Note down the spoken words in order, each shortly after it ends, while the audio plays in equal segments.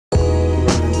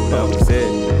That was it.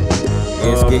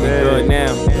 It's getting good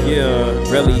now. Yeah,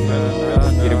 really.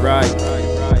 Get it right.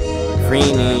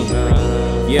 Greeny.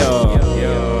 Yeah.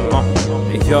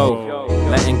 Hey, yo.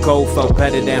 Letting go felt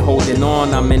better than holding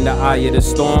on. I'm in the eye of the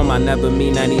storm. I never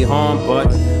mean any harm,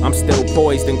 but I'm still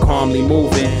poised and calmly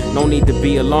moving. No need to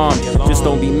be alarmed. Just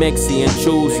don't be mixy and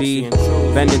choosy.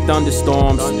 Bending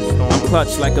thunderstorms. I'm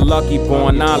clutched like a lucky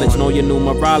born. Knowledge, know your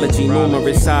numerology.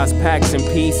 Numerous size packs and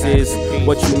pieces.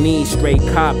 What you need, straight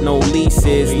cop, no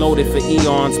leases. Loaded for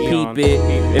eons, peep it.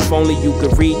 If only you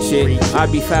could reach it.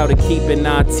 I'd be foul to keep it,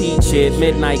 not teach it.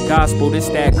 Midnight gospel, this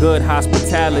that good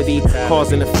hospitality.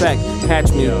 Cause and effect.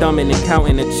 Catch me thumbing and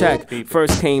counting a check.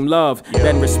 First came love,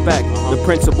 then respect. The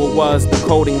principle was the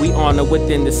coding we honor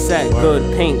within the set. Good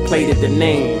paint, plated the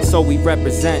name, so we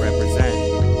represent.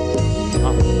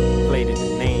 Plated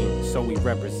the name, so we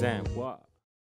represent.